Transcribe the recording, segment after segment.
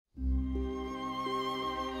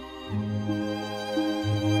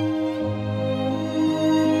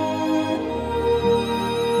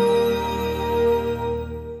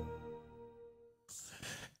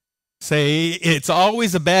Say, it's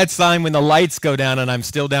always a bad sign when the lights go down and I'm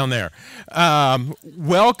still down there.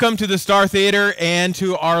 Welcome to the Star Theater and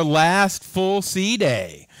to our last full sea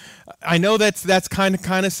day. I know that's kind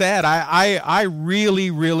of sad. I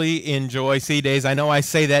really enjoy sea days. I know I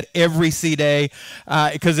say that every sea day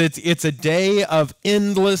because it's a day of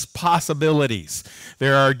endless possibilities.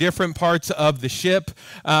 There are different parts of the ship.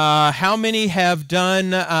 How many have done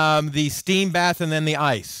the steam bath and then the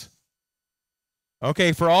ice?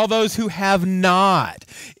 Okay, for all those who have not,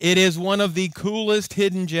 it is one of the coolest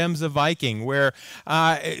hidden gems of Viking, where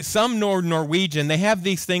some Norwegian, they have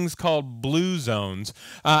these things called blue zones.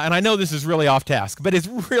 And I know this is really off task, but it's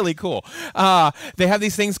really cool. They have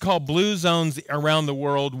these things called blue zones around the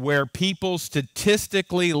world where people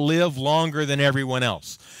statistically live longer than everyone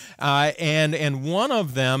else. And one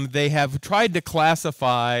of them, they have tried to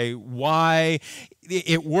classify why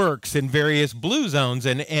it works in various blue zones.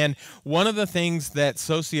 And one of the things that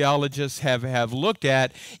sociologists have looked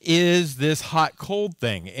at is this hot-cold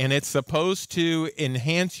thing. And it's supposed to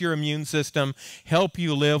enhance your immune system, help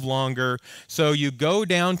you live longer. So you go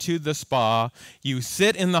down to the spa, you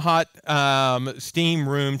sit in the hot steam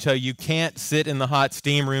room till you can't sit in the hot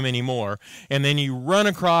steam room anymore. And then you run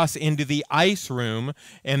across into the ice room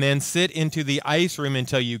and then sit into the ice room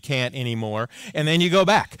until you can't anymore. And then you go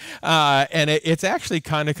back. And it's actually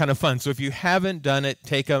kind of fun. So if you haven't done it,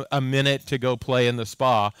 take a minute to go play in the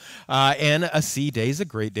spa. And a sea day is a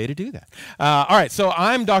great day to do that. All right, so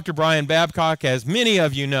I'm Dr. Bryan Babcock. As many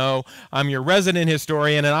of you know, I'm your resident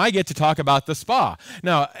historian, and I get to talk about the spa.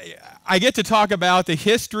 Now, I get to talk about the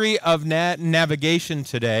history of navigation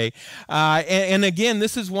today. And again,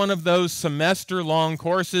 this is one of those semester-long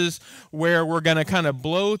courses where we're going to kind of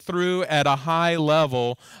blow through at a high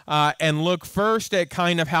level and look first at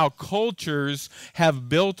kind of how cultures have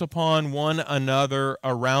built upon one another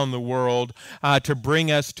around the world to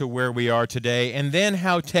bring us to where we are today, and then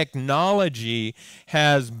how technology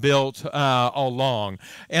has built along.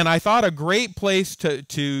 And I thought a great place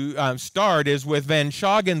to start is with Van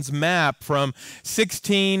Schagen's map from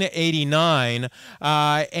 1689,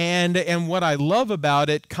 and what I love about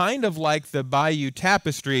it, kind of like the Bayeux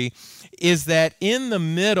Tapestry, is that in the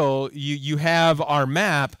middle you have our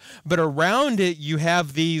map, but around it you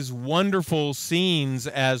have these wonderful scenes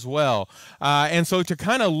as well. And so to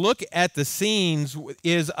kind of look at the scenes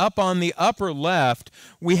is up on the upper left,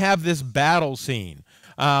 we have this battle scene.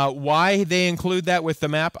 Why they include that with the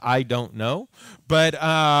map, I don't know.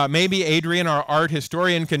 But maybe Adrian, our art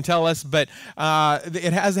historian, can tell us. But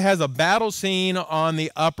it has a battle scene on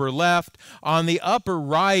the upper left. On the upper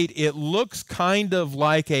right, it looks kind of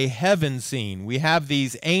like a heaven scene. We have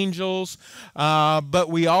these angels, but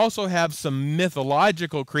we also have some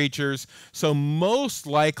mythological creatures. So most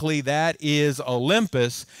likely that is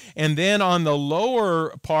Olympus. And then on the lower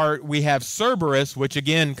part, we have Cerberus, which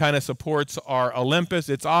again kind of supports our Olympus.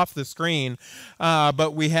 It's off the screen,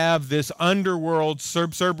 but we have this underworld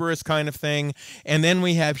Cerberus kind of thing, and then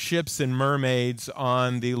we have ships and mermaids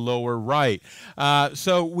on the lower right.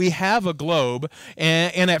 So we have a globe,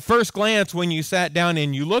 and at first glance, when you sat down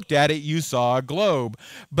and you looked at it, you saw a globe.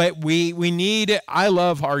 But I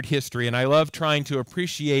love art history, and I love trying to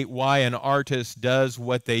appreciate why an artist does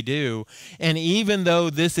what they do. And even though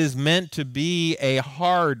this is meant to be a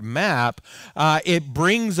hard map, it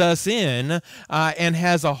brings us in and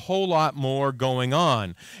has a whole lot more going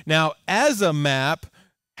on. Now, as a map,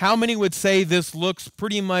 how many would say this looks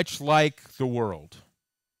pretty much like the world?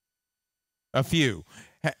 A few.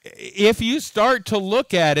 If you start to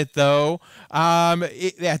look at it, though,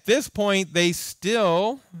 at this point, they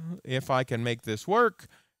still, if I can make this work,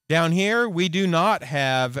 down here, we do not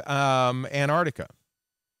have Antarctica.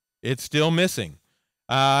 It's still missing.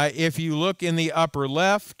 If you look in the upper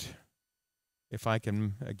left, if I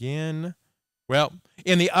can again, well,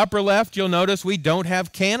 in the upper left, you'll notice we don't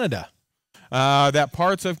have Canada. That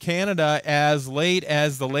parts of Canada as late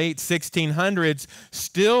as the late 1600s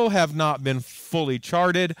still have not been fully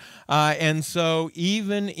charted. And so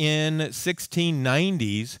even in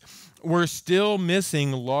 1690s, we're still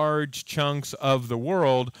missing large chunks of the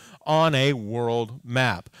world on a world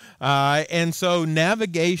map. And so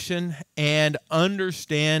navigation and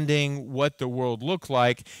understanding what the world looks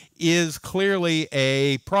like is clearly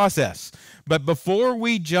a process. But before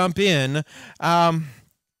we jump in,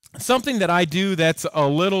 something that I do that's a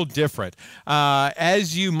little different.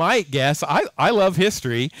 As you might guess, I love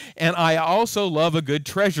history, and I also love a good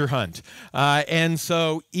treasure hunt. And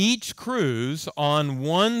so each cruise on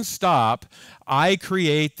one stop, I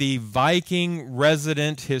create the Viking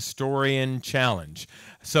Resident Historian Challenge.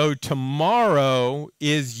 So tomorrow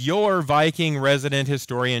is your Viking Resident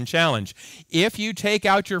Historian Challenge. If you take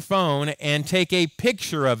out your phone and take a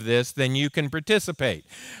picture of this, then you can participate.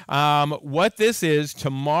 What this is,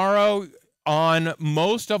 tomorrow on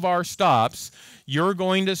most of our stops, you're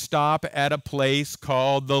going to stop at a place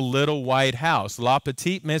called the Little White House, La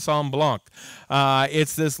Petite Maison Blanche.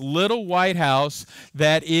 It's this little white house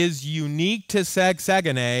that is unique to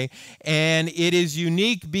Saguenay, and it is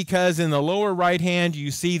unique because in the lower right hand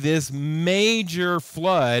you see this major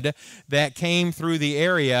flood that came through the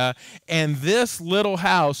area, and this little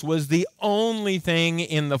house was the only thing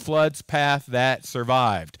in the flood's path that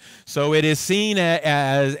survived. So it is seen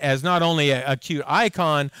as not only a cute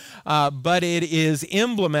icon, but it is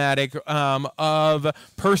emblematic of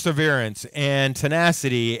perseverance and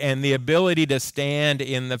tenacity and the ability to stand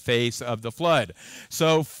in the face of the flood.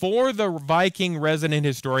 So for the Viking Resident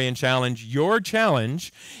Historian Challenge, your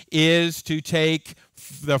challenge is to take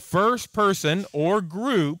the first person or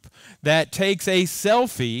group that takes a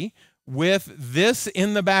selfie with this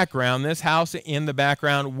in the background, this house in the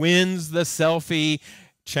background, wins the selfie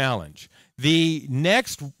challenge. The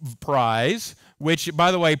next prize, which,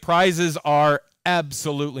 by the way, prizes are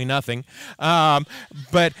absolutely nothing. But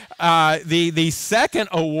the second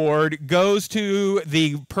award goes to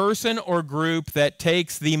the person or group that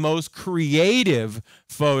takes the most creative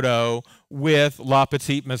photo with La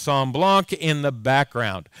Petite Maison Blanche in the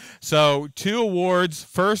background. So 2 awards.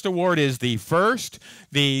 First award is the first.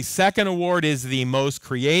 The second award is the most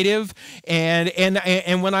creative. And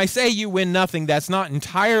when I say you win nothing, that's not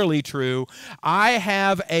entirely true. I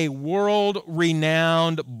have a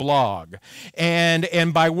world-renowned blog.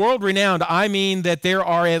 And by world-renowned, I mean that there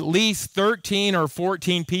are at least 13 or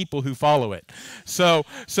 14 people who follow it. So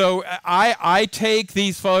I take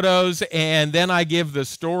these photos and then I give the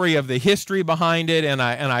story of the history behind it, and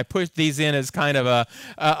I put these in as kind of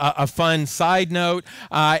a fun side note.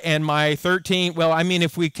 And my 13, well, I mean,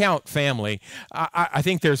 if we count family, I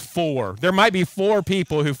think there's 4. There might be 4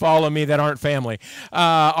 people who follow me that aren't family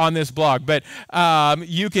on this blog. But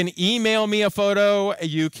you can email me a photo,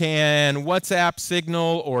 you can WhatsApp,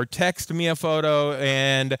 Signal, or text me a photo,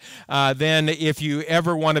 and then if you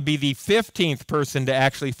ever want to be the 15th person to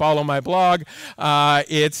actually follow my blog,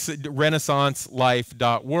 it's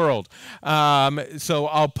renaissancelife.world. So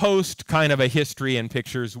I'll post kind of a history and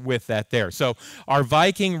pictures with that there. So our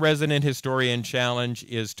Viking Resident Historian Challenge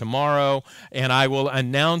is tomorrow, and I will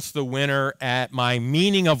announce the winner at my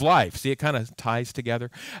Meaning of Life. See, it kind of ties together.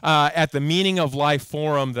 At the Meaning of Life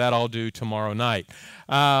forum that I'll do tomorrow night.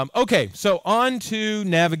 Okay, so on to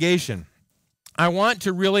navigation. I want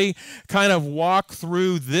to really kind of walk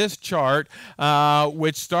through this chart,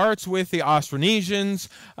 which starts with the Austronesians,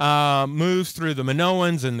 moves through the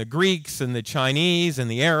Minoans and the Greeks and the Chinese and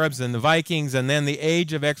the Arabs and the Vikings, and then the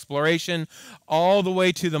Age of Exploration, all the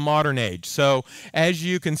way to the modern age. So as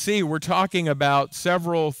you can see, we're talking about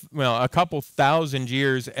a couple thousand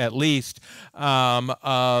years at least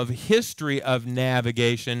of history of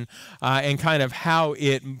navigation and kind of how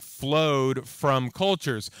it flowed from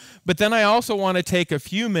cultures. But then I also want to take a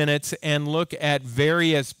few minutes and look at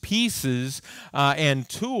various pieces and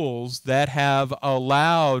tools that have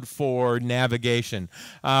allowed for navigation,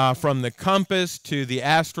 from the compass to the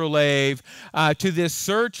astrolabe to this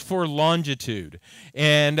search for longitude.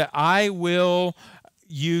 And I will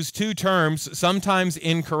use 2 terms, sometimes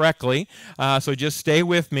incorrectly, so just stay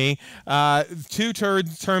with me. 2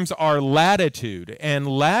 terms are latitude, and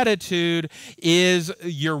latitude is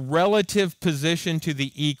your relative position to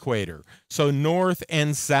the equator. So north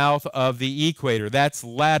and south of the equator, that's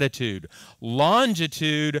latitude.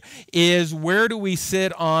 Longitude is where do we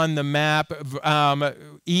sit on the map,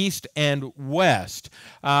 east and west.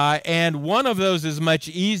 And one of those is much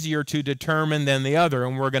easier to determine than the other,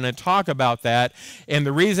 and we're going to talk about that. And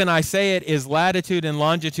the reason I say it is latitude and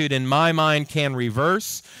longitude in my mind can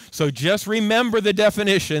reverse. So just remember the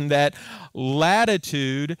definition that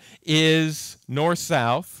latitude is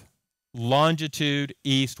north-south, longitude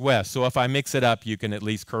east-west. So if I mix it up, you can at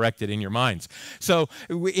least correct it in your minds. So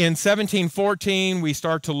in 1714, we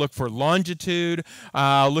start to look for longitude,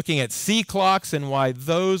 looking at sea clocks and why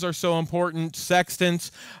those are so important,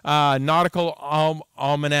 sextants, nautical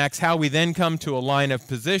almanacs, how we then come to a line of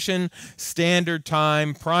position, standard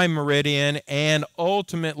time, prime meridian, and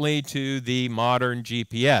ultimately to the modern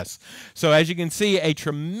GPS. So as you can see, a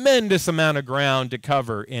tremendous amount of ground to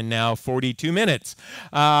cover in now 42 minutes.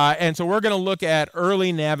 And so we're going to look at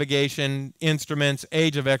early navigation instruments,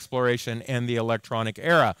 Age of Exploration, and the electronic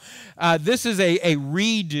era. This is a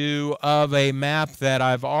redo of a map that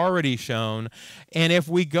I've already shown. And if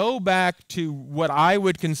we go back to what I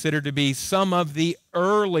would consider to be some of the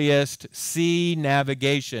earliest sea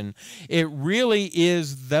navigation. It really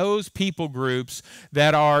is those people groups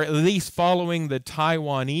that are at least following the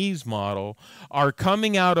Taiwanese model are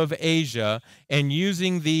coming out of Asia and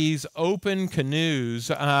using these open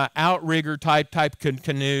canoes, outrigger type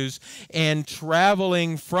canoes, and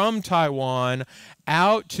traveling from Taiwan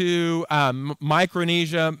out to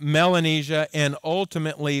Micronesia, Melanesia, and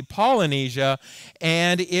ultimately Polynesia.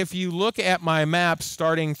 And if you look at my map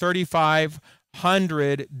starting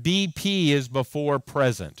 3500 BP is before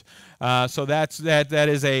present. So that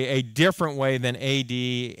is a different way than AD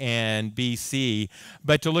and BC.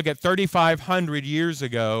 But to look at 3,500 years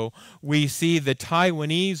ago, we see the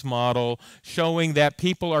Taiwanese model showing that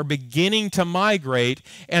people are beginning to migrate,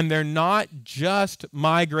 and they're not just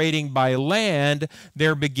migrating by land,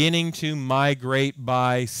 they're beginning to migrate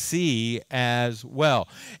by sea as well.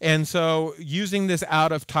 And so using this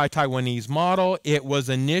out of Taiwanese model, it was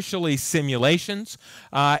initially simulations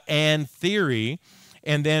and theory.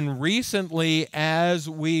 And then recently, as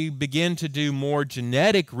we begin to do more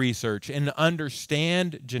genetic research and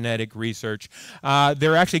understand genetic research,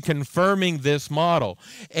 they're actually confirming this model.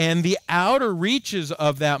 And the outer reaches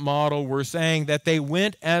of that model were saying that they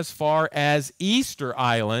went as far as Easter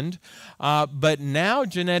Island, but now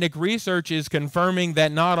genetic research is confirming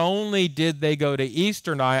that not only did they go to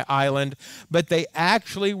Eastern Island, but they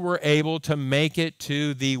actually were able to make it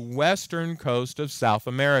to the western coast of South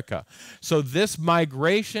America. So this migration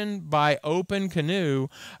by open canoe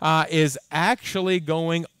is actually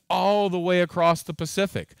going all the way across the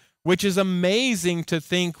Pacific, which is amazing to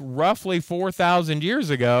think roughly 4,000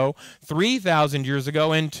 years ago, 3,000 years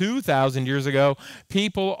ago, and 2,000 years ago,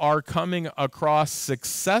 people are coming across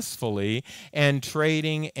successfully and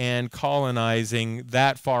trading and colonizing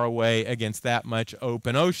that far away against that much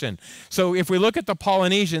open ocean. So if we look at the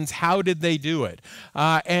Polynesians, how did they do it?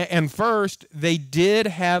 And first, they did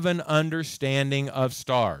have an understanding of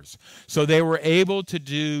stars. So they were able to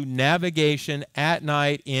do navigation at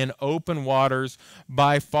night in open waters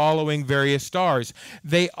by following various stars.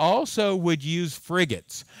 They also would use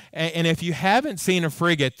frigates. And if you haven't seen a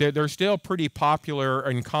frigate, they're still pretty popular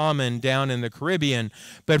and common down in the Caribbean,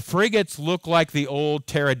 but frigates look like the old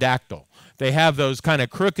pterodactyl. They have those kind of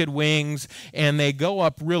crooked wings, and they go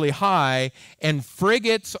up really high, and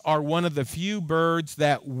frigates are one of the few birds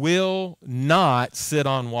that will not sit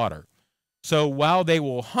on water. So while they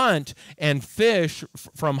will hunt and fish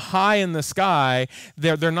from high in the sky,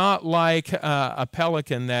 they're not like a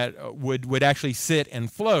pelican that would actually sit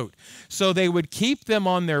and float. So they would keep them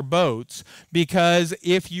on their boats, because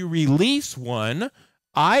if you release one,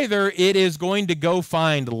 either it is going to go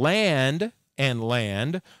find land,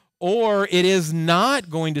 or it is not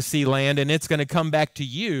going to see land, and it's going to come back to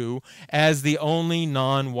you as the only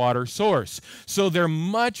non-water source. So they're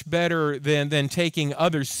much better than taking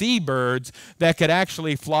other seabirds that could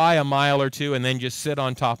actually fly a mile or two and then just sit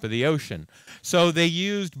on top of the ocean. So they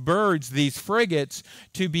used birds, these frigates,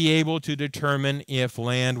 to be able to determine if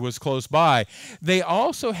land was close by. They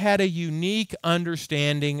also had a unique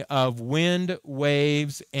understanding of wind,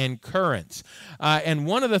 waves, and currents. And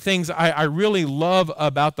one of the things I really love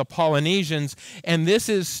about the Polynesians, and this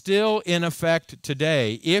is still in effect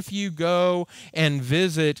today, if you go and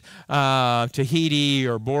visit Tahiti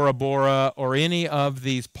or Bora Bora or any of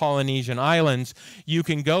these Polynesian islands, you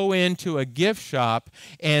can go into a gift shop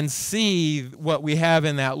and see what we have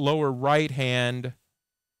in that lower right hand.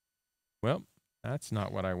 Well, that's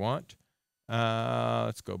not what I want.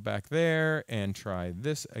 Let's go back there and try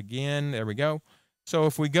this again. There we go. So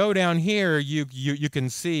if we go down here, you can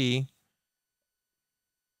see.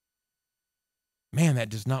 Man, that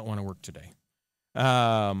does not want to work today.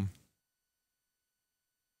 We'll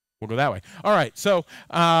go that way. All right, so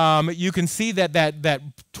you can see that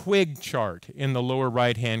twig chart in the lower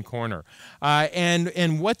right-hand corner.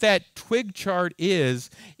 And what that twig chart is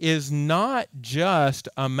not just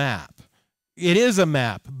a map. It is a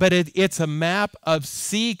map, but it's a map of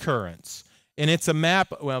sea currents. And it's a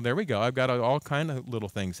map, well, there we go. I've got all kind of little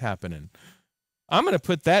things happening. I'm going to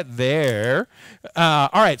put that there. All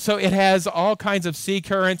right, so it has all kinds of sea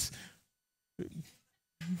currents.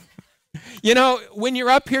 You know, when you're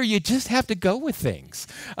up here, you just have to go with things.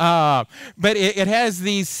 But it has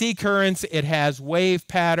these sea currents. It has wave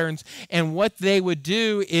patterns. And what they would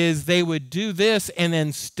do is they would do this and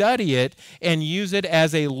then study it and use it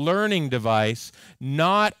as a learning device,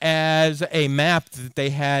 not as a map that they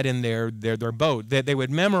had in their boat, that they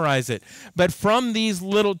would memorize it. But from these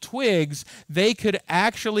little twigs, they could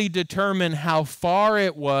actually determine how far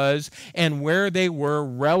it was and where they were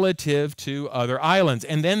relative to other islands.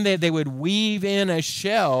 And then they would weave weave in a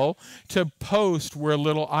shell to post where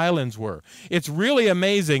little islands were. It's really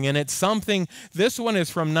amazing, and it's something, this one is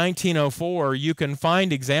from 1904. You can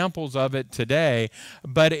find examples of it today,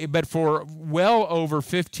 but for well over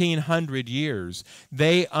 1,500 years,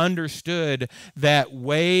 they understood that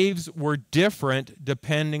waves were different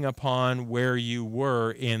depending upon where you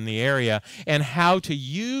were in the area, and how to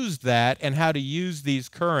use that and how to use these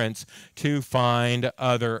currents to find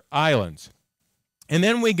other islands. And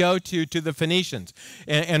then we go to the Phoenicians,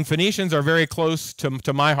 and Phoenicians are very close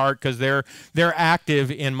to my heart because they're active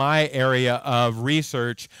in my area of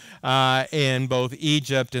research in both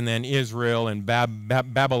Egypt and then Israel and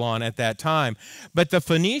Babylon at that time. But the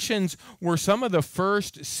Phoenicians were some of the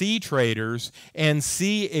first sea traders and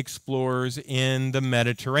sea explorers in the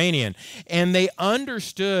Mediterranean, and they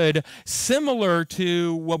understood, similar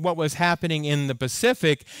to what was happening in the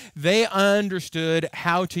Pacific, they understood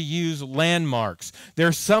how to use landmarks.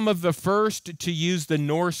 They're some of the first to use the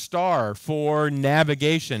North Star for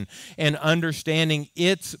navigation and understanding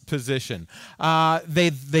its position.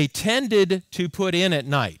 They tended to put in at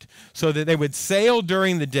night so that they would sail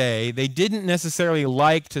during the day. They didn't necessarily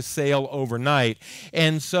like to sail overnight,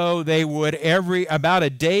 and so they would about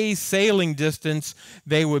a day's sailing distance,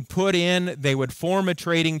 they would put in, they would form a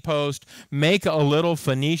trading post, make a little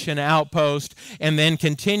Phoenician outpost, and then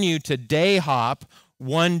continue to day hop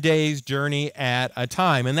one day's journey at a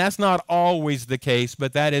time. And that's not always the case,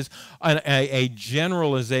 but that is a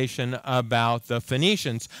generalization about the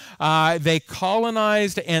Phoenicians. They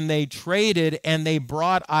colonized and they traded and they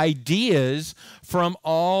brought ideas from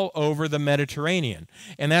all over the Mediterranean.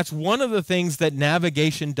 And that's one of the things that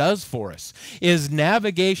navigation does for us, is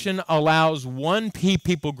navigation allows one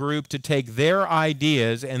people group to take their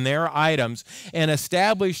ideas and their items and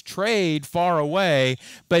establish trade far away,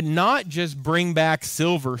 but not just bring back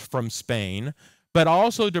silver from Spain, but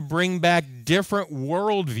also to bring back different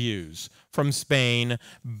worldviews from Spain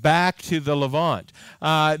back to the Levant.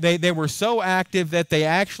 They were so active that they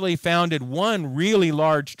actually founded one really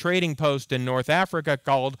large trading post in North Africa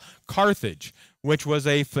called Carthage, which was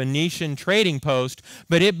a Phoenician trading post,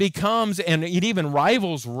 but it becomes, and it even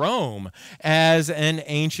rivals Rome as an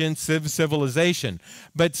ancient civilization.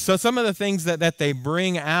 But so some of the things that they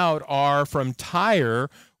bring out are from Tyre,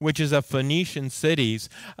 which is a Phoenician city.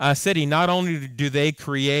 Not only do they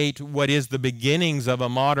create what is the beginnings of a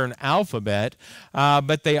modern alphabet,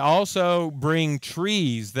 but they also bring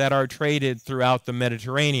trees that are traded throughout the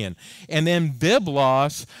Mediterranean. And then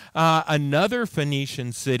Byblos, another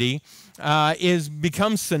Phoenician city,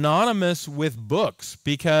 becomes synonymous with books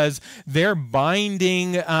because they're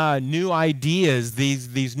binding new ideas,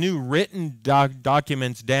 these new written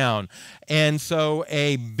documents down. And so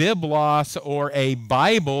a Byblos or a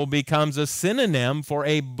Bible becomes a synonym for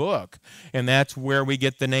a book, and that's where we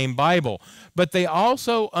get the name Bible. But they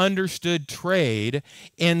also understood trade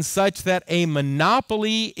in such that a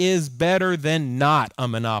monopoly is better than not a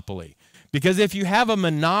monopoly. Because if you have a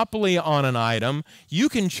monopoly on an item, you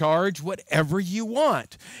can charge whatever you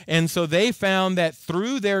want. And so they found that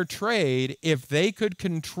through their trade, if they could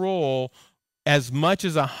control as much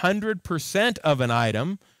as 100% of an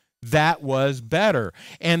item, that was better.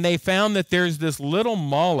 And they found that there's this little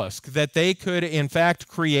mollusk that they could, in fact,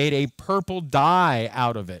 create a purple dye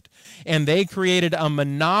out of it. And they created a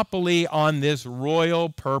monopoly on this royal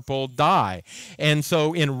purple dye. And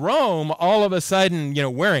so in Rome, all of a sudden,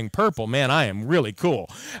 wearing purple, man, I am really cool.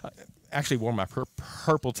 Actually wore my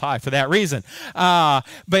purple tie for that reason.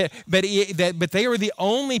 But they were the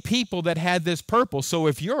only people that had this purple. So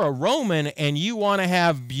if you're a Roman and you want to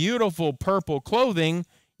have beautiful purple clothing,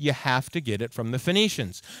 you have to get it from the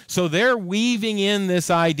Phoenicians. So they're weaving in this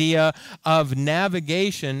idea of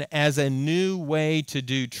navigation as a new way to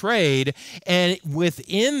do trade, and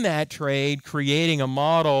within that trade, creating a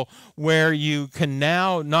model where you can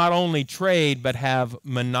now not only trade, but have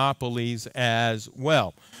monopolies as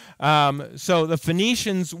well. So the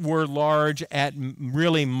Phoenicians were large at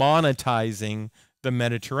really monetizing the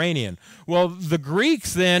Mediterranean. Well, the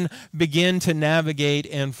Greeks then begin to navigate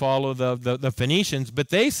and follow the Phoenicians, but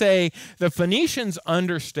they say the Phoenicians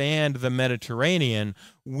understand the Mediterranean.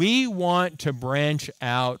 We want to branch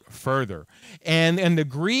out further. And the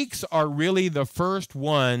Greeks are really the first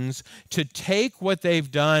ones to take what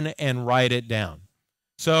they've done and write it down.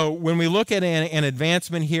 So when we look at an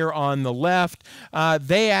advancement here on the left,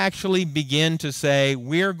 they actually begin to say,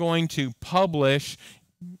 we're going to publish,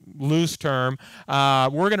 loose term,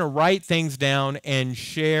 we're going to write things down and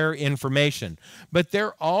share information. But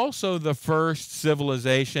they're also the first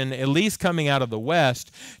civilization, at least coming out of the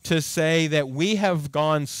West, to say that we have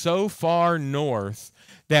gone so far north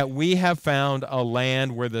that we have found a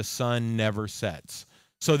land where the sun never sets.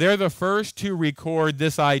 So they're the first to record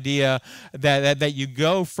this idea that you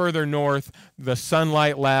go further north, the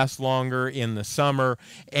sunlight lasts longer in the summer,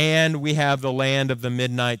 and we have the land of the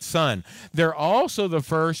midnight sun. They're also the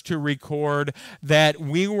first to record that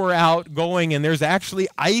we were out going and there's actually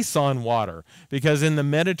ice on water, because in the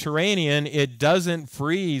Mediterranean it doesn't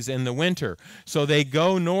freeze in the winter. So they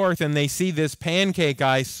go north and they see this pancake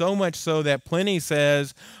ice, so much so that Pliny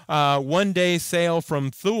says one day's sail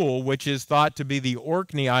from Thule, which is thought to be the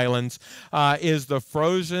Orkney Islands, is the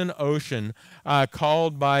frozen ocean,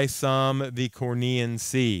 called by some the Cornean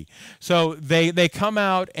Sea. So they come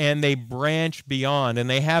out and they branch beyond, and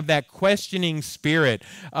they have that questioning spirit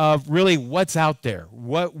of really what's out there,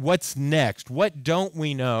 what's next, what don't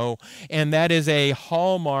we know, and that is a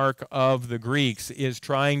hallmark of the Greeks, is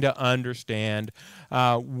trying to understand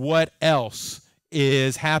what else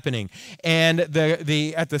is happening. And at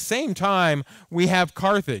the same time, we have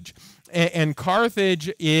Carthage. And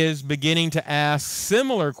Carthage is beginning to ask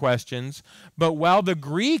similar questions, but while the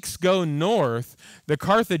Greeks go north, the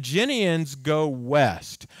Carthaginians go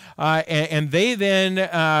west. And they then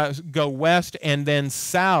go west and then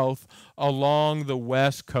south along the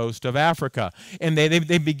west coast of Africa. And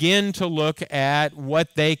they begin to look at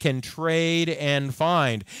what they can trade and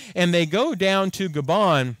find. And they go down to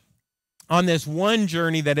Gabon on this one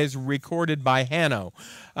journey that is recorded by Hanno,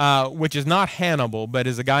 which is not Hannibal, but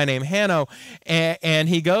is a guy named Hanno, and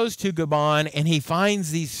he goes to Gabon and he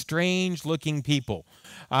finds these strange-looking people.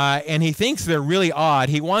 And he thinks they're really odd.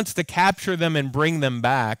 He wants to capture them and bring them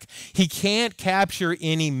back. He can't capture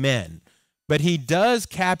any men, but he does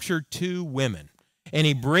capture 2 women. And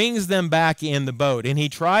he brings them back in the boat, and he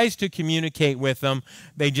tries to communicate with them.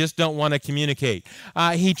 They just don't want to communicate.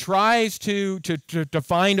 He tries to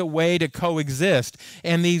find a way to coexist,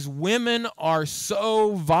 and these women are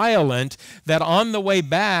so violent that on the way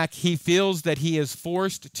back, he feels that he is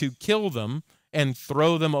forced to kill them and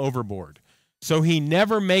throw them overboard. So he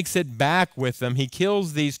never makes it back with them. He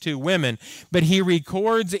kills these 2 women, but he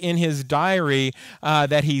records in his diary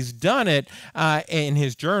that he's done it in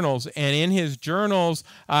his journals, and in his journals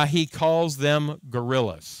he calls them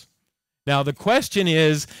gorillas. Now the question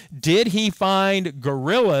is, did he find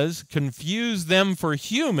gorillas, confuse them for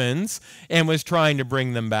humans, and was trying to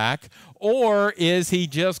bring them back? Or is he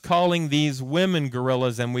just calling these women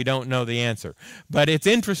gorillas, and we don't know the answer? But it's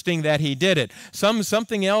interesting that he did it.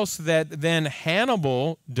 Something else that then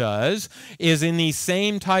Hannibal does is in these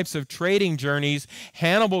same types of trading journeys,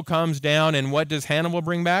 Hannibal comes down, and what does Hannibal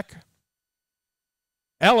bring back?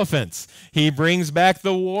 Elephants. He brings back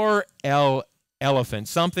the war elephant,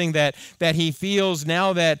 something that he feels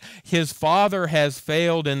now that his father has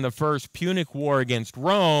failed in the first Punic War against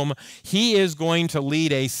Rome, he is going to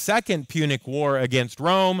lead a second Punic War against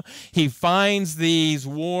Rome. He finds these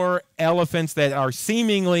war elephants that are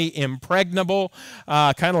seemingly impregnable,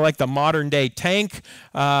 kind of like the modern day tank,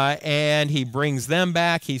 and he brings them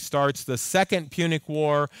back. He starts the second Punic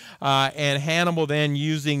War, and Hannibal then,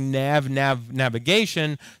 using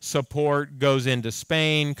navigation support, goes into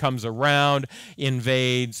Spain, comes around,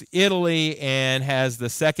 invades Italy, and has the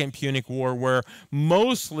second Punic War, where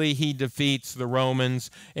mostly he defeats the Romans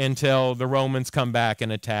until the Romans come back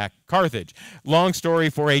and attack Carthage. Long story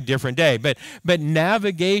for a different day. But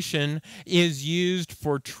navigation is used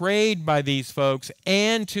for trade by these folks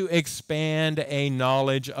and to expand a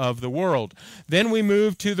knowledge of the world. Then we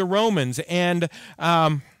move to the Romans, and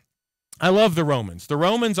I love the Romans. The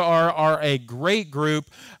Romans are a great group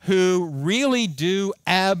who really do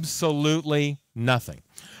absolutely nothing.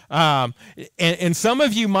 And some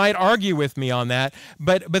of you might argue with me on that,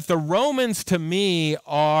 but the Romans, to me,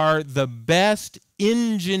 are the best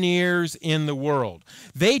engineers in the world.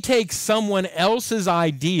 They take someone else's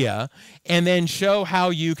idea and then show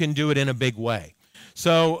how you can do it in a big way.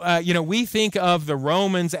 So, we think of the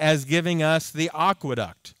Romans as giving us the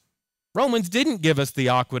aqueduct. Romans didn't give us the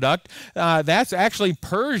aqueduct. That's actually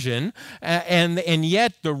Persian, and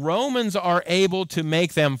yet the Romans are able to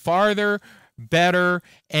make them farther, better,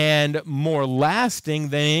 and more lasting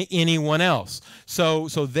than anyone else. So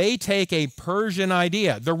they take a Persian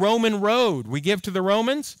idea. The Roman road we give to the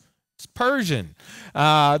Romans, it's Persian.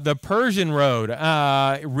 The Persian road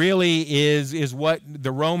really is what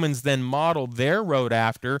the Romans then modeled their road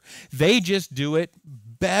after. They just do it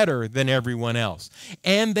better than everyone else.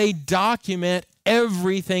 And they document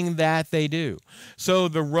everything that they do. So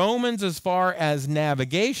the Romans, as far as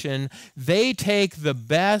navigation, they take the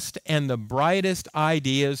best and the brightest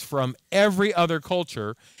ideas from every other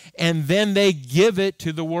culture, and then they give it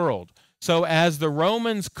to the world. So as the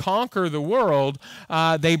Romans conquer the world,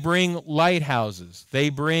 they bring lighthouses, they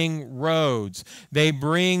bring roads, they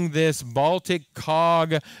bring this Baltic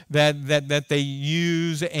cog that they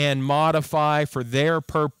use and modify for their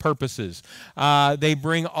purposes. They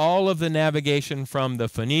bring all of the navigation from the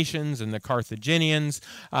Phoenicians and the Carthaginians,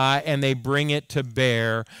 and they bring it to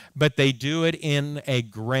bear, but they do it in a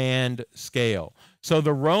grand scale. So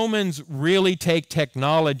the Romans really take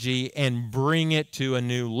technology and bring it to a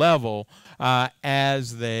new level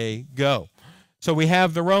as they go. So we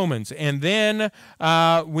have the Romans, and then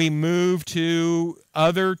we move to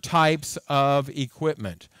other types of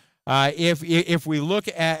equipment. If we look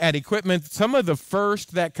at equipment, some of the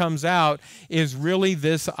first that comes out is really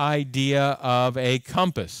this idea of a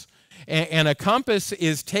compass. And a compass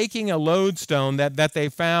is taking a lodestone that they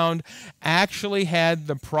found actually had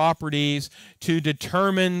the properties to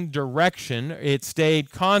determine direction. It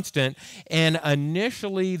stayed constant. And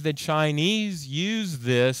initially, the Chinese used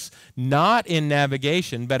this not in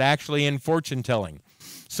navigation, but actually in fortune telling,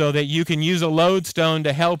 so that you can use a lodestone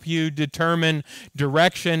to help you determine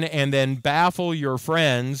direction and then baffle your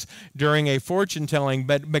friends during a fortune telling.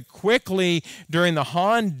 But quickly, during the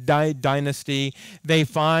Han Dynasty, they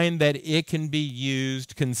find that it can be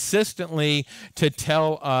used consistently to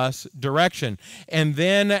tell us direction. And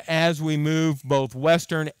then as we move both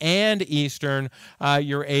Western and Eastern,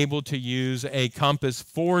 you're able to use a compass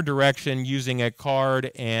for direction using a card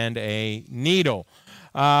and a needle.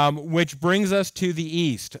 Which brings us to the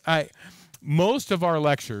East. Most of our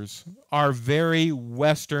lectures are very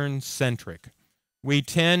Western-centric. We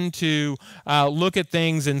tend to look at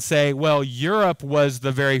things and say, well, Europe was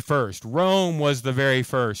the very first. Rome was the very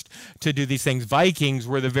first to do these things. Vikings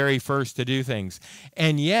were the very first to do things.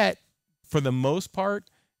 And yet, for the most part,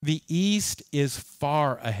 the East is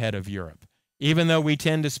far ahead of Europe. Even though we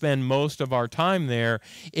tend to spend most of our time there,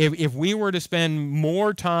 if we were to spend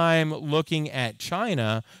more time looking at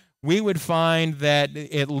China, we would find that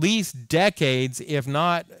at least decades, if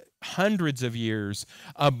not hundreds of years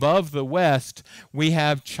above the West, we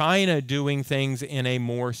have China doing things in a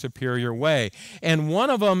more superior way. And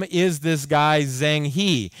one of them is this guy Zheng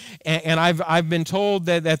He. And I've been told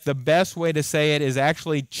that the best way to say it is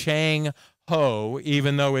actually Chang Ho,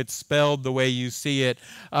 even though it's spelled the way you see it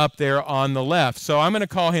up there on the left. So I'm going to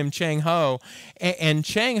call him Chang Ho. And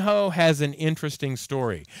Chang Ho has an interesting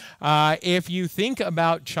story. If you think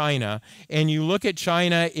about China and you look at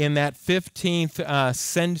China in that 15th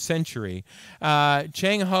century,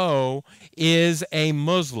 Chang Ho is a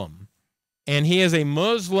Muslim. And he is a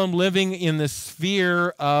Muslim living in the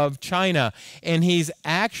sphere of China. And he's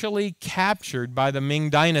actually captured by the Ming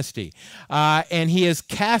Dynasty. And he is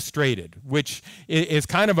castrated, which is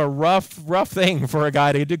kind of a rough thing for a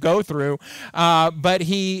guy to go through. But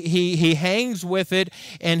he hangs with it,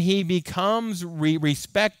 and he becomes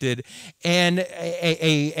respected. And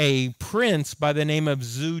a prince by the name of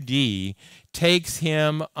Zhu Di takes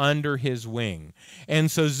him under his wing.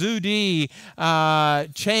 And so Zhu Di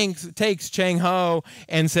takes Chang Ho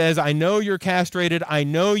and says, I know you're castrated. I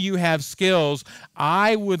know you have skills.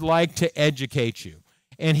 I would like to educate you.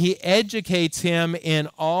 And he educates him in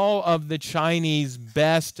all of the Chinese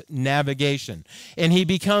best navigation. And he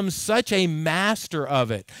becomes such a master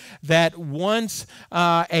of it that once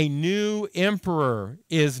a new emperor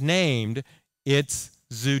is named, it's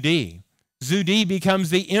Zhu Di. Zhu Di becomes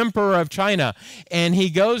the emperor of China, and he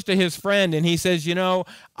goes to his friend and he says, you know,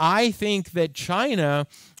 I think that China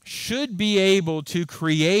should be able to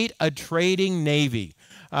create a trading navy,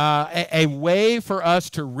 a way for us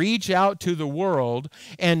to reach out to the world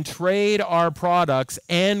and trade our products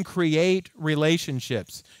and create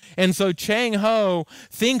relationships. And so Chang Ho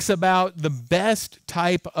thinks about the best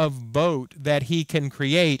type of boat that he can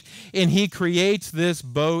create, and he creates this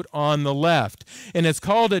boat on the left. And it's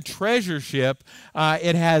called a treasure ship.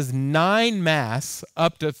 It has 9 masts,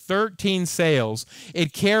 up to 13 sails.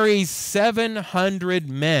 It carries 700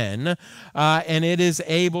 men, and it is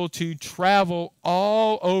able to travel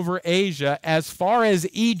all over Asia as far as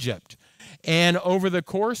Egypt. And over the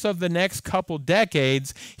course of the next couple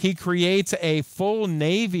decades, he creates a full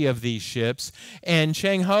navy of these ships. And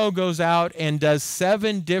Chang Ho goes out and does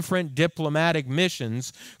 7 different diplomatic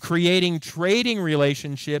missions, creating trading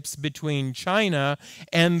relationships between China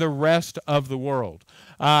and the rest of the world.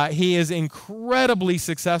 He is incredibly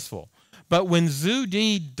successful. But when Zhu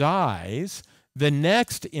Di dies, the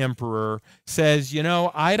next emperor says, you know,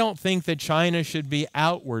 I don't think that China should be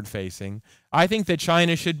outward facing. I think that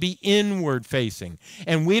China should be inward facing.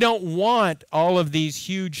 And we don't want all of these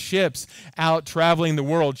huge ships out traveling the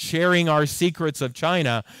world, sharing our secrets of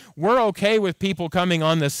China. We're okay with people coming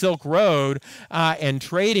on the Silk Road and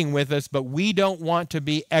trading with us, but we don't want to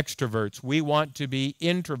be extroverts. We want to be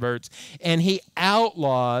introverts. And he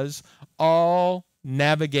outlaws all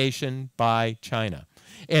navigation by China.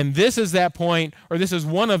 And this is that point, or this is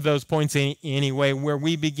one of those points anyway, where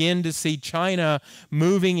we begin to see China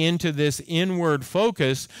moving into this inward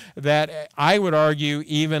focus that I would argue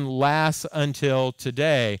even lasts until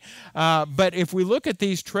today. But if we look at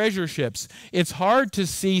these treasure ships, it's hard to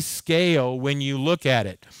see scale when you look at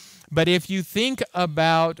it. But if you think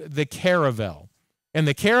about the caravel, and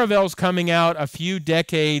the caravel's coming out a few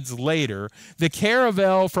decades later. The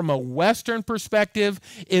caravel, from a Western perspective,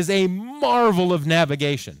 is a marvel of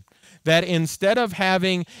navigation. That instead of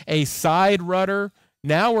having a side rudder,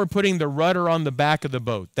 now we're putting the rudder on the back of the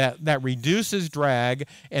boat. That reduces drag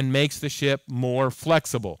and makes the ship more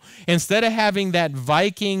flexible. Instead of having that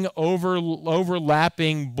Viking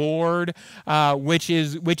overlapping board, which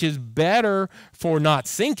is better for not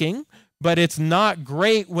sinking, but it's not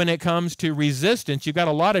great when it comes to resistance. You've got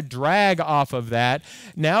a lot of drag off of that.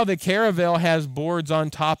 Now the caravel has boards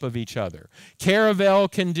on top of each other. Caravel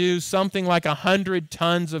can do something like 100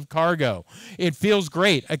 tons of cargo. It feels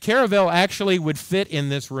great. A caravel actually would fit in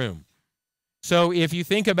this room. So if you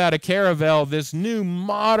think about a caravel, this new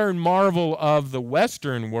modern marvel of the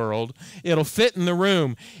Western world, it'll fit in the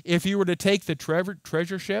room. If you were to take the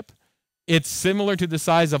treasure ship, it's similar to the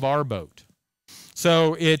size of our boat.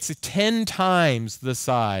 So it's 10 times the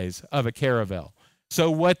size of a caravel.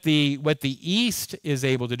 So what the East is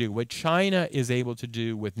able to do, what China is able to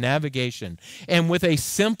do with navigation and with a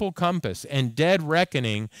simple compass and dead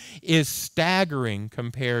reckoning is staggering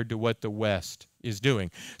compared to what the West is doing.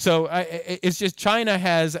 So it's just China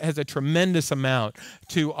has a tremendous amount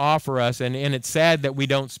to offer us, and it's sad that we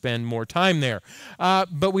don't spend more time there.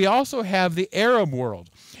 But we also have the Arab world.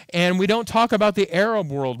 And we don't talk about the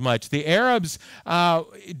Arab world much. The Arabs,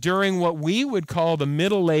 during what we would call the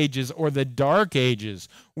Middle Ages or the Dark Ages,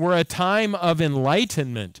 were a time of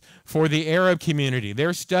enlightenment for the Arab community.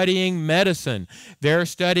 They're studying medicine. They're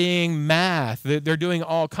studying math. They're doing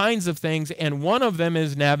all kinds of things, and one of them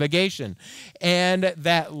is navigation. And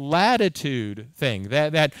that latitude thing,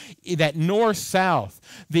 that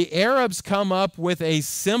north-south, the Arabs come up with a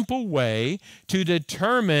simple way to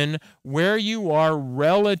determine where you are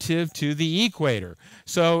relative to the equator.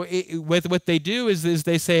 So what they do is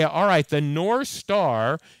they say, all right, the North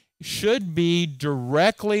Star should be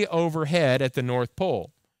directly overhead at the North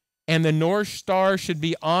Pole, and the North Star should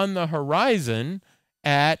be on the horizon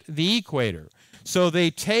at the equator. So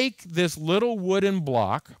they take this little wooden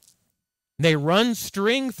block, they run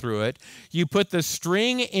string through it, you put the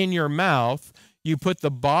string in your mouth, you put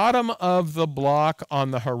the bottom of the block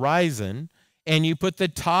on the horizon, and you put the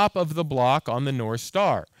top of the block on the North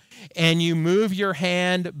Star. And you move your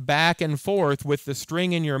hand back and forth with the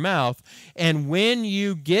string in your mouth. And when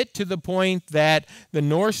you get to the point that the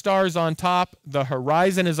North Star is on top, the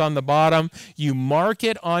horizon is on the bottom, you mark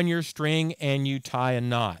it on your string and you tie a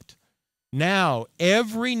knot. Now,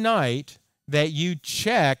 every night that you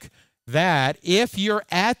check that, if you're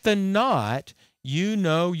at the knot, you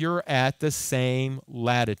know you're at the same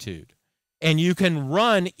latitude. And you can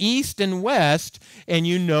run east and west, and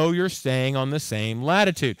you know you're staying on the same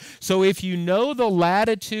latitude. So if you know the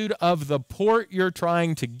latitude of the port you're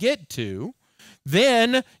trying to get to,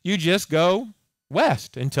 then you just go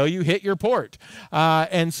west until you hit your port.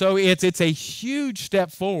 And so it's a huge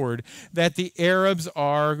step forward that the Arabs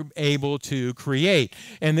are able to create.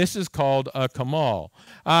 And this is called a kamal.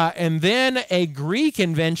 And then a Greek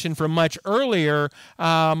invention from much earlier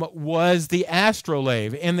was the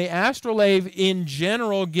astrolabe. And the astrolabe in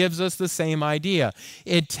general gives us the same idea.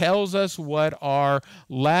 It tells us what our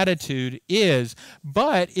latitude is.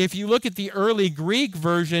 But if you look at the early Greek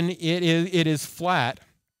version, it is flat.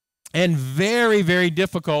 And very, very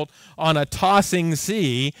difficult on a tossing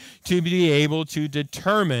sea to be able to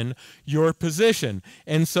determine your position.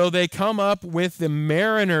 And so they come up with the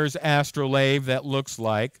mariner's astrolabe that looks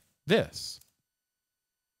like this.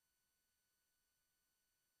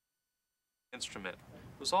 Instrument.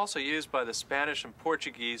 It was also used by the Spanish and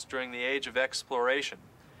Portuguese during the Age of Exploration.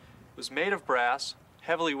 It was made of brass,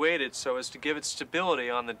 heavily weighted so as to give it stability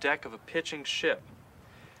on the deck of a pitching ship.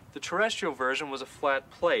 The terrestrial version was a flat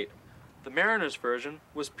plate. The mariner's version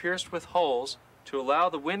was pierced with holes to allow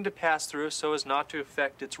the wind to pass through so as not to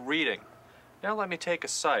affect its reading. Now let me take a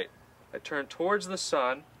sight. I turn towards the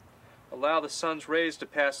sun, allow the sun's rays to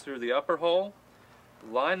pass through the upper hole,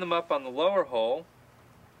 line them up on the lower hole,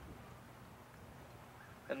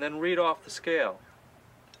 and then read off the scale.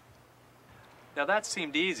 Now that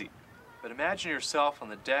seemed easy, but imagine yourself on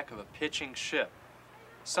the deck of a pitching ship.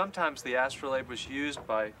 Sometimes the astrolabe was used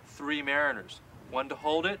by 3 mariners, one to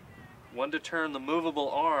hold it, one to turn the movable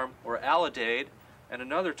arm or alidade, and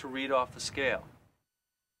another to read off the scale.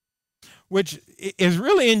 Which is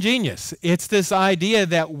really ingenious. It's this idea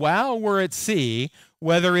that while we're at sea,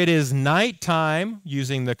 whether it is nighttime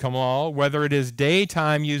using the Kamal, whether it is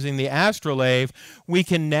daytime using the astrolabe, we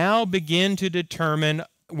can now begin to determine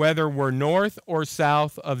whether we're north or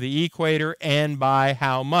south of the equator and by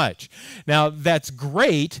how much. Now, that's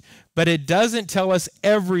great, but it doesn't tell us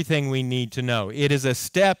everything we need to know. It is a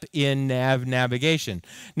step in navigation.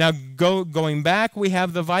 Now, going back, we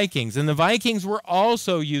have the Vikings, and the Vikings were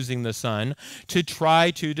also using the sun to try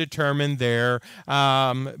to determine their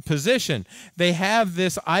position. They have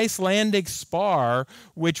this Icelandic spar,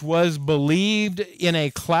 which was believed in a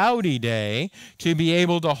cloudy day to be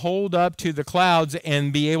able to hold up to the clouds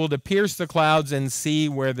and be able to pierce the clouds and see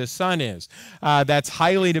where the sun is. That's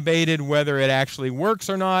highly debated whether it actually works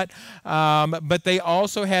or not. But they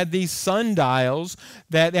also had these sundials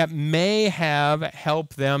that may have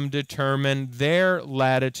helped them determine their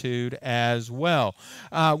latitude as well.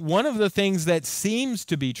 One of the things that seems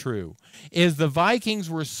to be true is the Vikings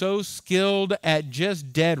were so skilled at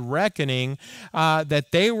just dead reckoning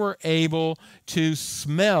that they were able to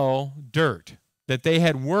smell dirt, that they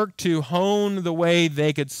had worked to hone the way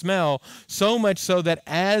they could smell, so much so that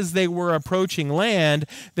as they were approaching land,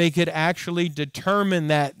 they could actually determine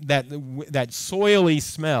that soily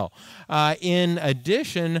smell. In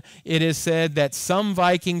addition, it is said that some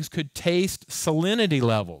Vikings could taste salinity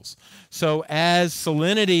levels. So as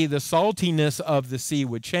salinity, the saltiness of the sea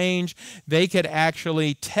would change, they could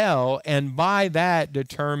actually tell and by that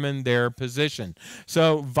determine their position.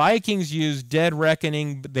 So Vikings used dead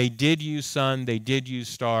reckoning, they did use sun, they did use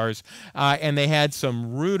stars, and they had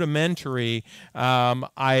some rudimentary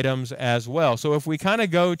items as well. So if we kind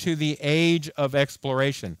of go to the age of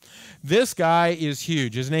exploration, this guy is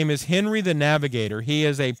huge. His name is Henry the Navigator. He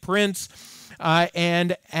is a prince.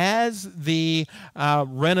 And as the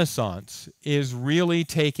Renaissance is really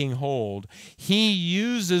taking hold, he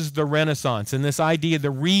uses the Renaissance and this idea,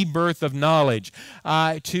 the rebirth of knowledge,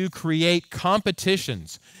 to create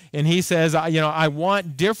competitions. And he says, I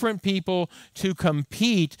want different people to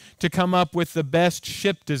compete to come up with the best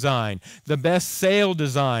ship design, the best sail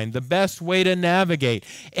design, the best way to navigate.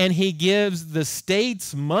 And he gives the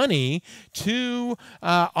states money to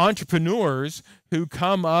entrepreneurs who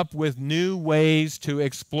come up with new ways to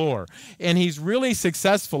explore. And he's really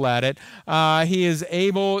successful at it. He is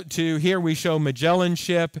able to, here we show Magellan's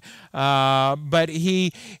ship, but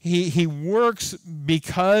he works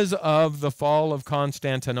because of the fall of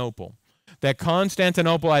Constantinople. That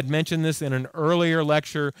Constantinople, I'd mentioned this in an earlier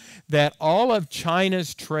lecture, that all of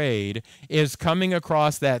China's trade is coming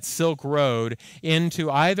across that Silk Road into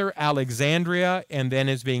either Alexandria and then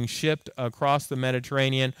is being shipped across the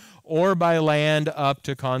Mediterranean, or by land up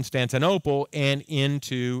to Constantinople and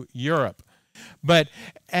into Europe. But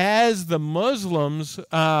as the Muslims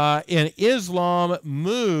in Islam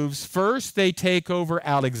moves, first they take over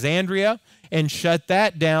Alexandria and shut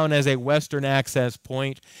that down as a Western access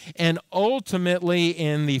point. And ultimately,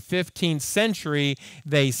 in the 15th century,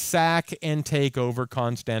 they sack and take over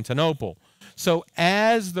Constantinople. So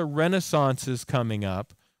as the Renaissance is coming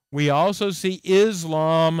up, we also see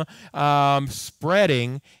Islam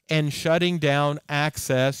spreading and shutting down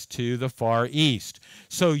access to the Far East.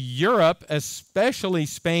 So Europe, especially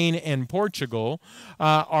Spain and Portugal,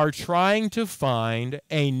 are trying to find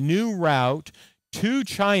a new route to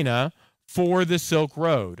China for the Silk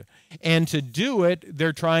Road. And to do it,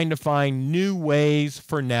 they're trying to find new ways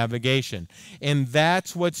for navigation. And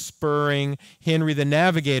that's what's spurring Henry the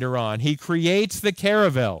Navigator on. He creates the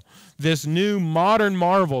caravel, this new modern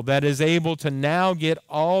marvel that is able to now get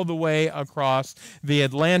all the way across the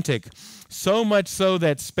Atlantic. So much so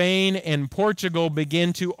that Spain and Portugal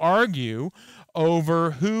begin to argue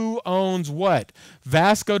over who owns what.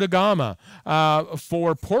 Vasco da Gama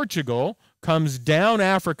for Portugal comes down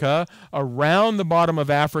Africa, around the bottom of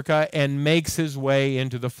Africa, and makes his way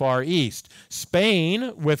into the Far East.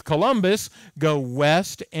 Spain, with Columbus, go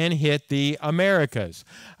west and hit the Americas.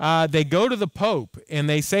 They go to the Pope, and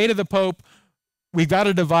they say to the Pope, we've got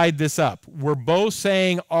to divide this up. We're both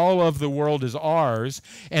saying all of the world is ours,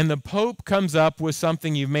 and the Pope comes up with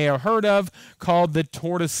something you may have heard of called the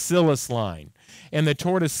Tordesillas line. And the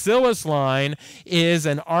Tordesillas line is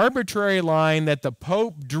an arbitrary line that the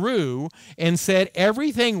Pope drew and said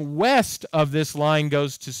everything west of this line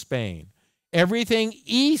goes to Spain. Everything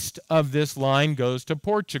east of this line goes to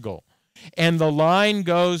Portugal. And the line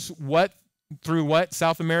goes through what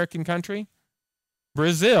South American country?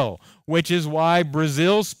 Brazil, which is why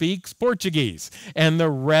Brazil speaks Portuguese and the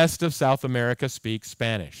rest of South America speaks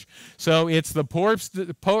Spanish. So it's the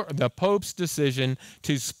Pope's decision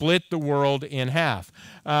to split the world in half.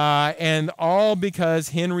 And all because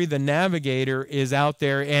Henry the Navigator is out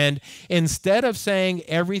there, and instead of saying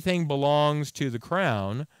everything belongs to the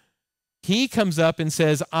crown, he comes up and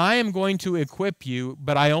says, I am going to equip you,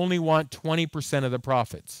 but I only want 20% of the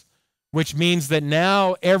profits. Which means that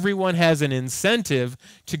now everyone has an incentive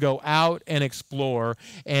to go out and explore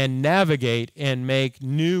and navigate and make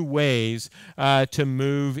new ways to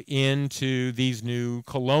move into these new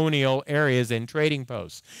colonial areas and trading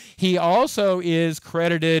posts. He also is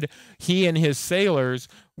credited, he and his sailors,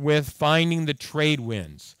 with finding the trade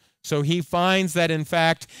winds. So he finds that, in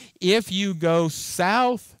fact, if you go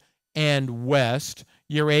south and west,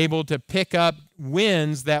 you're able to pick up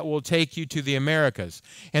winds that will take you to the Americas.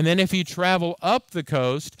 And then if you travel up the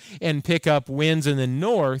coast and pick up winds in the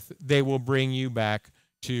north, they will bring you back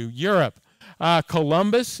to Europe.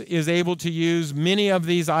 Columbus is able to use many of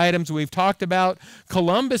these items we've talked about.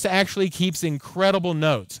 Columbus actually keeps incredible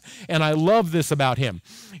notes, and I love this about him.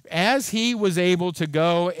 As he was able to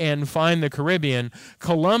go and find the Caribbean,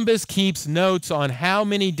 Columbus keeps notes on how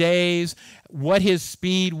many days, what his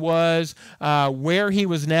speed was, where he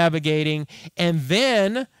was navigating, and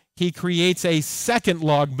then he creates a second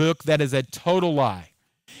logbook that is a total lie.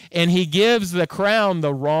 And he gives the crown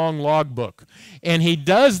the wrong logbook. And he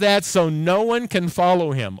does that so no one can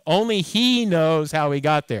follow him. Only he knows how he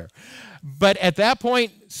got there. But at that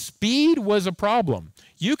point, speed was a problem.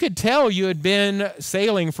 You could tell you had been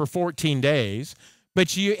sailing for 14 days,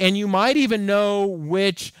 but you might even know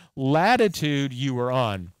which latitude you were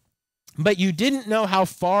on. But you didn't know how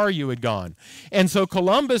far you had gone. And so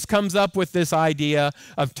Columbus comes up with this idea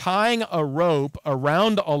of tying a rope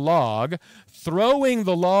around a log, throwing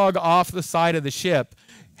the log off the side of the ship,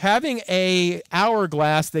 having an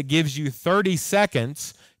hourglass that gives you 30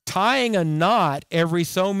 seconds, tying a knot every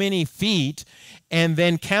so many feet, and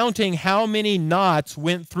then counting how many knots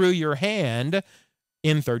went through your hand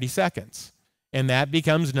in 30 seconds. And that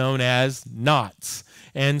becomes known as knots.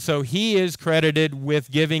 And so he is credited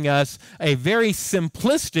with giving us a very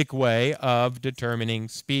simplistic way of determining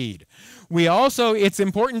speed. It's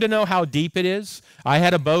important to know how deep it is. I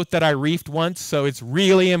had a boat that I reefed once, so it's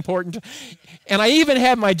really important. And I even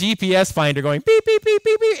had my GPS finder going beep, beep, beep,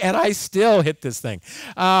 beep, beep, and I still hit this thing.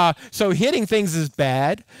 So hitting things is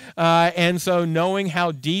bad. And so knowing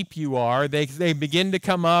how deep you are, they begin to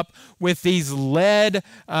come up with these lead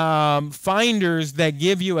finders that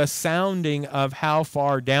give you a sounding of how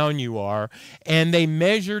far down you are. And they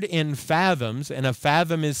measured in fathoms, and a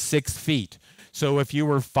fathom is 6 feet. So if you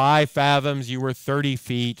were 5 fathoms, you were 30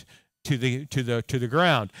 feet to the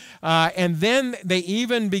ground. And then they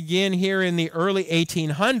even begin here in the early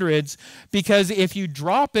 1800s, because if you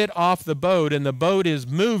drop it off the boat and the boat is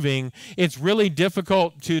moving, it's really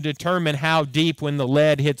difficult to determine how deep when the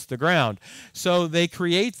lead hits the ground. So they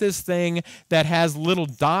create this thing that has little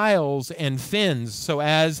dials and fins. So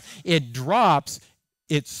as it drops,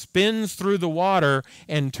 it spins through the water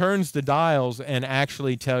and turns the dials and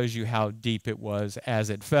actually tells you how deep it was as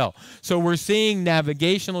it fell. So we're seeing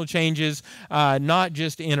navigational changes, not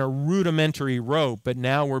just in a rudimentary rope, but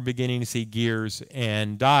now we're beginning to see gears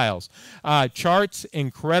and dials. Charts,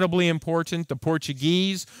 incredibly important. The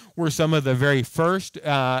Portuguese were some of the very first,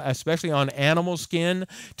 especially on animal skin,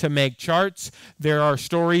 to make charts. There are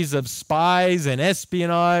stories of spies and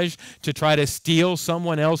espionage to try to steal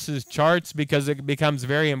someone else's charts, because it becomes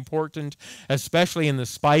very important, especially in the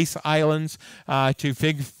Spice Islands, to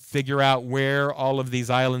figure out where all of these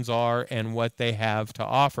islands are and what they have to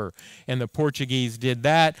offer. And the Portuguese did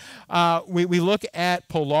that. We look at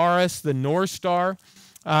Polaris, the North Star,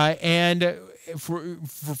 and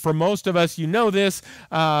for most of us, you know this,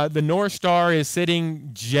 the North Star is sitting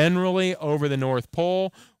generally over the North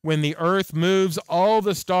Pole. When the Earth moves, all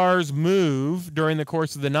the stars move during the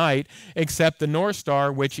course of the night, except the North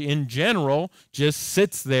Star, which in general just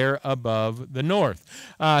sits there above the north.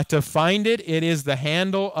 To find it, it is the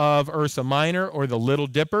handle of Ursa Minor, or the Little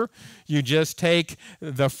Dipper. You just take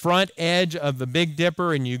the front edge of the Big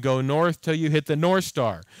Dipper and you go north till you hit the North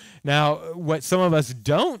Star. Now, what some of us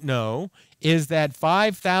don't know is that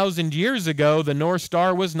 5,000 years ago, the North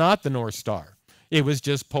Star was not the North Star. It was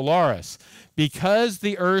just Polaris. Because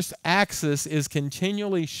the Earth's axis is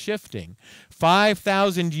continually shifting,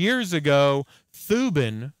 5,000 years ago,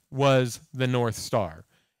 Thuban was the North Star.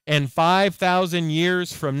 And 5,000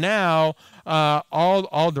 years from now,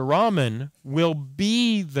 Alderaan will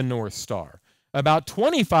be the North Star. About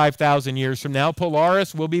 25,000 years from now,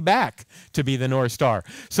 Polaris will be back to be the North Star.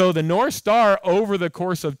 So the North Star over the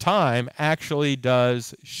course of time actually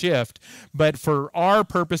does shift. But for our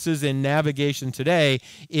purposes in navigation today,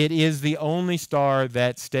 it is the only star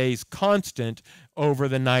that stays constant over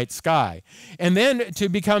the night sky. And then to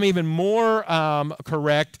become even more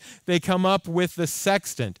correct, they come up with the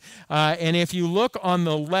sextant. And if you look on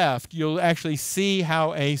the left, you'll actually see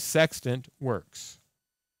how a sextant works.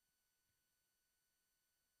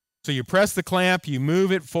 So you press the clamp, you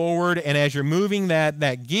move it forward, and as you're moving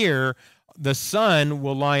that gear, the sun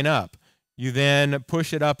will line up. You then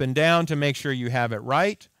push it up and down to make sure you have it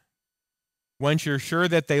right. Once you're sure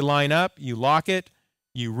that they line up, you lock it,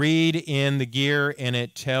 you read in the gear, and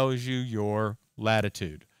it tells you your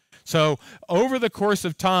latitude. So over the course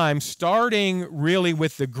of time, starting really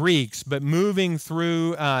with the Greeks, but moving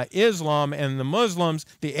through Islam and the Muslims,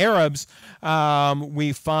 the Arabs,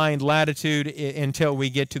 we find latitude until we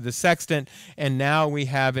get to the sextant, and now we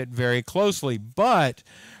have it very closely. But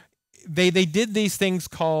they did these things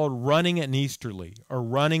called running an easterly or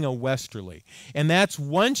running a westerly. And that's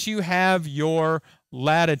once you have your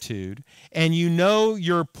latitude and you know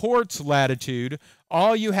your port's latitude,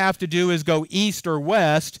 all you have to do is go east or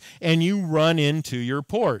west and you run into your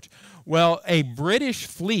port. Well, a British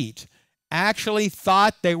fleet actually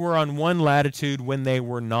thought they were on one latitude when they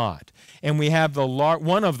were not. And we have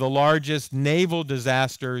one of the largest naval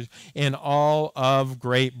disasters in all of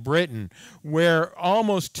Great Britain, where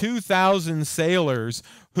almost 2,000 sailors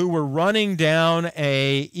who were running down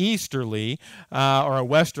a easterly or a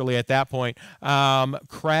westerly at that point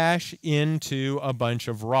crash into a bunch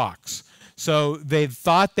of rocks. So they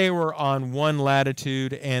thought they were on one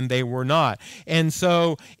latitude and they were not. And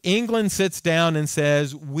so England sits down and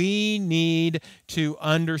says, we need to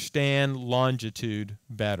understand longitude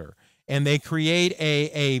better. And they create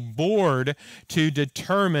a board to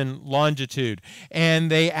determine longitude. And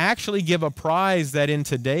they actually give a prize that in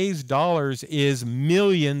today's dollars is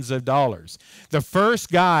millions of dollars. The first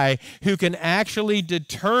guy who can actually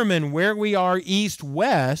determine where we are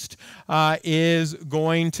east-west is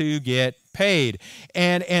going to get paid.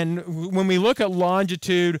 And when we look at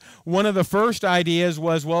longitude, one of the first ideas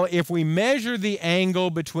was, well, if we measure the angle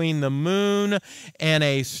between the moon and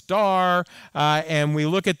a star, and we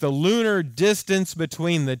look at the lunar distance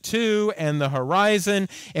between the two and the horizon,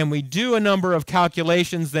 and we do a number of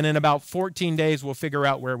calculations, then in about 14 days we'll figure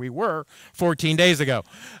out where we were 14 days ago.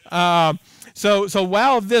 So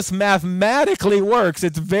while this mathematically works,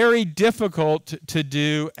 it's very difficult to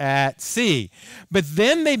do at sea. But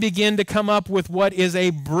then they begin to come up with what is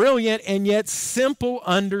a brilliant and yet simple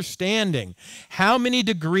understanding. How many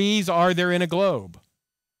degrees are there in a globe?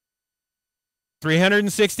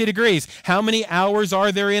 360 degrees. How many hours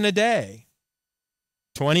are there in a day?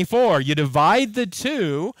 24. You divide the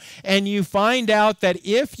two, and you find out that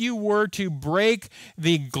if you were to break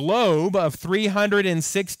the globe of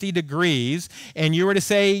 360 degrees, and you were to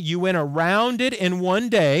say you went around it in one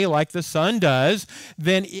day, like the sun does,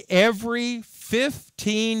 then every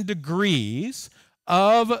 15 degrees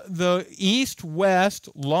of the east-west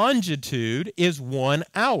longitude is 1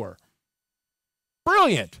 hour.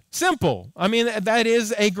 Brilliant. Simple. I mean, that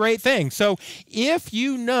is a great thing. So if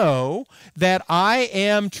you know that I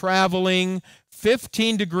am traveling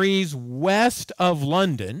 15 degrees west of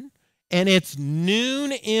London and it's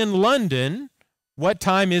noon in London, what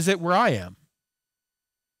time is it where I am?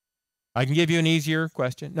 I can give you an easier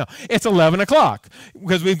question. No, it's 11 o'clock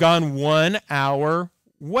because we've gone 1 hour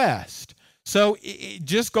west. So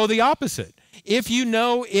just go the opposite. If you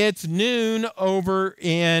know it's noon over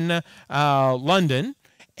in London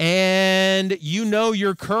and you know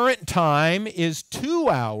your current time is 2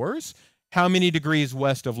 hours, how many degrees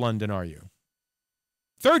west of London are you?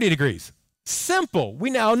 30 degrees. Simple. We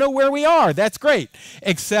now know where we are. That's great.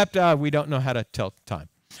 Except we don't know how to tell time.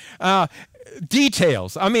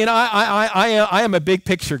 Details. I mean, I am a big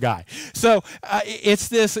picture guy. So it's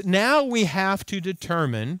this. Now we have to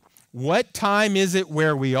determine what time is it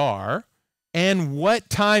where we are and what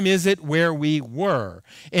time is it where we were.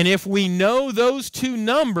 And if we know those two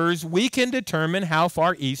numbers, we can determine how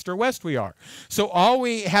far east or west we are. So all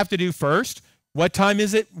we have to do first, what time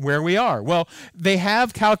is it where we are? Well, they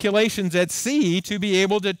have calculations at sea to be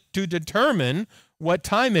able to determine what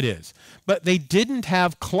time it is. But they didn't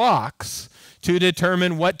have clocks to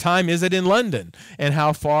determine what time is it in London and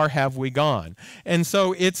how far have we gone. And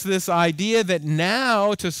so it's this idea that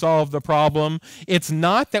now to solve the problem, it's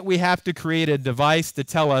not that we have to create a device to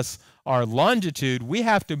tell us our longitude, we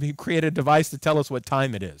have to create a device to tell us what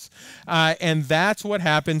time it is. And that's what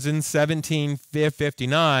happens in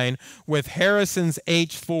 1759 with Harrison's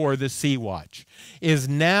H4, the Sea Watch, is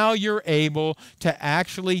now you're able to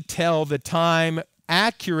actually tell the time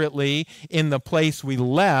accurately in the place we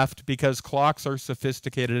left, because clocks are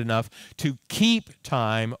sophisticated enough to keep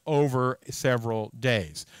time over several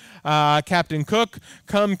days. Captain Cook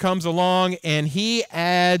comes along, and he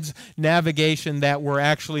adds navigation that we're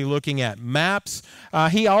actually looking at maps.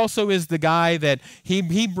 He also is the guy that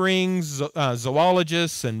he brings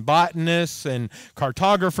zoologists and botanists and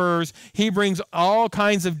cartographers. He brings all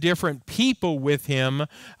kinds of different people with him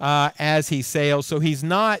as he sails. So he's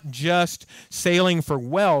not just sailing for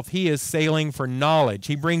wealth, he is sailing for knowledge.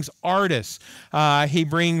 He brings artists. He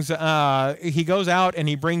goes out and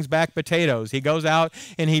he brings back potatoes. He goes out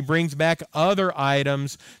and he brings back other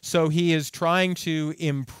items. So he is trying to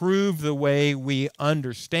improve the way we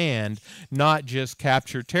understand, not just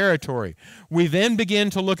capture territory. We then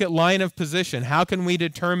begin to look at line of position. How can we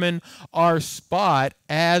determine our spot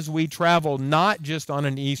as we travel, not just on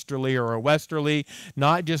an easterly or a westerly,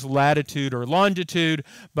 not just latitude or longitude,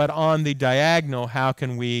 but on the diagonal? How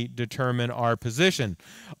can we determine our position?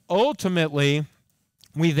 Ultimately,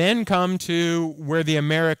 we then come to where the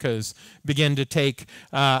Americas begin to take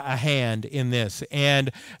a hand in this.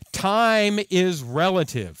 And time is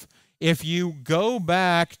relative. If you go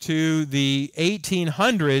back to the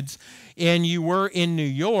 1800s and you were in New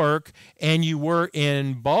York and you were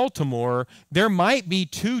in Baltimore, there might be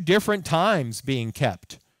two different times being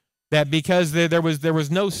kept. That because there was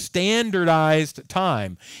no standardized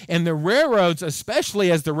time. And the railroads, especially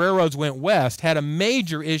as the railroads went west, had a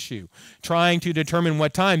major issue trying to determine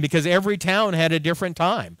what time, because every town had a different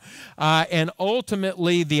time. And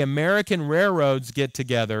ultimately, the American railroads get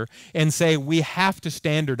together and say, we have to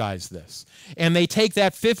standardize this. And they take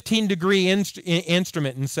that 15-degree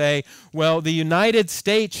instrument and say, well, the United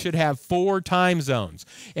States should have 4 time zones,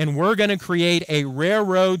 and we're going to create a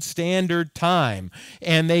railroad standard time.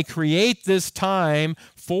 And they create this time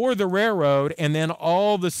for the railroad, and then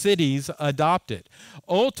all the cities adopt it.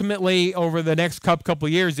 Ultimately, over the next couple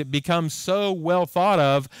of years, it becomes so well thought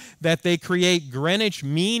of that they create Greenwich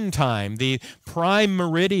Mean Time, the prime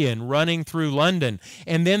meridian running through London,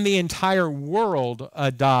 and then the entire world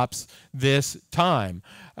adopts this time.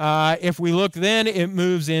 If we look then, it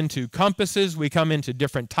moves into compasses. We come into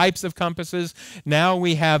different types of compasses. Now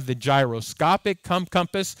we have the gyroscopic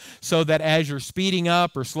compass, so that as you're speeding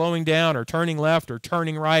up or slowing down or turning left or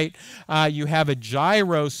turning right, you have a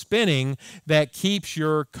gyro spinning that keeps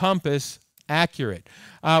your compass accurate.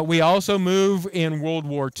 We also move in World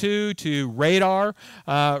War II to radar.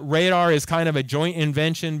 Radar is kind of a joint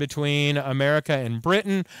invention between America and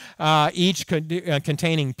Britain, each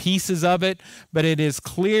containing pieces of it, but it is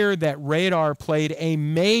clear that radar played a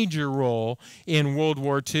major role in World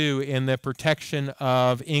War II in the protection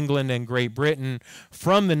of England and Great Britain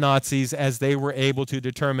from the Nazis, as they were able to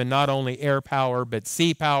determine not only air power, but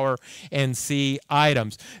sea power and sea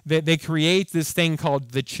items. They create this thing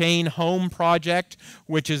called the Chain Home Project,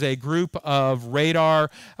 which is a group of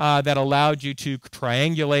radar that allowed you to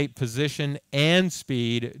triangulate position and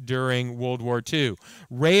speed during World War II.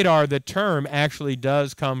 Radar, the term, actually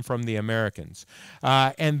does come from the Americans.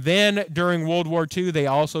 And then during World War II, they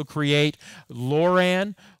also create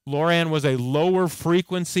LORAN. LORAN was a lower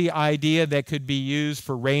frequency idea that could be used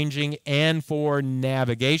for ranging and for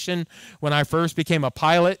navigation. When I first became a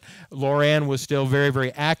pilot, LORAN was still very,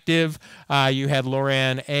 very active. You had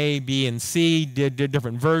LORAN A, B, and C, did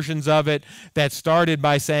different versions of it that started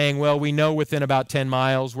by saying, well, we know within about 10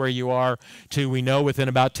 miles where you are, to we know within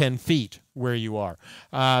about 10 feet where you are.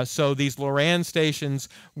 So these LORAN stations,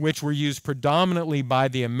 which were used predominantly by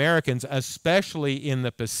the Americans, especially in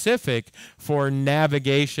the Pacific for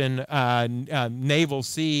navigation, naval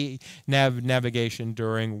sea navigation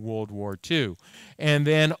during World War II. And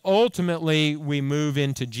then ultimately we move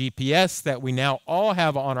into GPS that we now all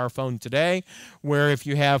have on our phone today, where if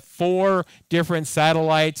you have 4 different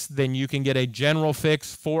satellites, then you can get a general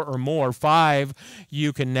fix. 4 or more, 5,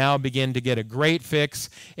 you can now begin to get a great fix.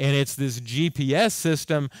 And it's this GPS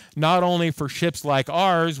system, not only for ships like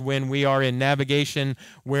ours when we are in navigation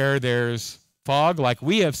where there's fog like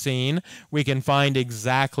we have seen, we can find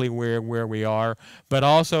exactly where we are, but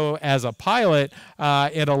also as a pilot,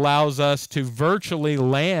 it allows us to virtually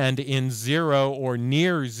land in 0 or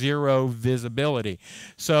near 0 visibility.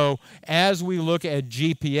 So as we look at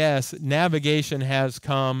GPS, navigation has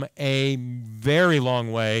come a very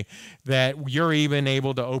long way, that you're even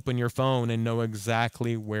able to open your phone and know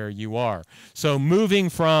exactly where you are. So moving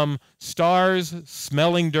from stars,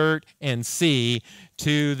 smelling dirt, and sea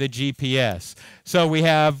to the GPS. So we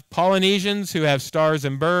have Polynesians who have stars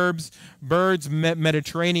and birds,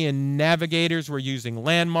 Mediterranean navigators were using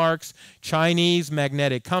landmarks, Chinese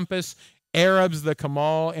magnetic compass, Arabs the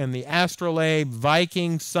Kamal and the astrolabe,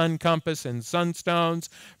 Viking sun compass and sunstones,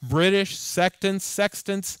 British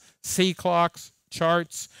sextants, sea clocks,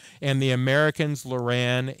 charts, and the Americans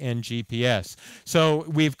Loran and GPS. So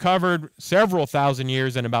we've covered several thousand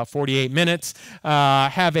years in about 48 minutes.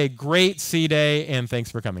 Have a great sea day, and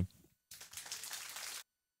thanks for coming.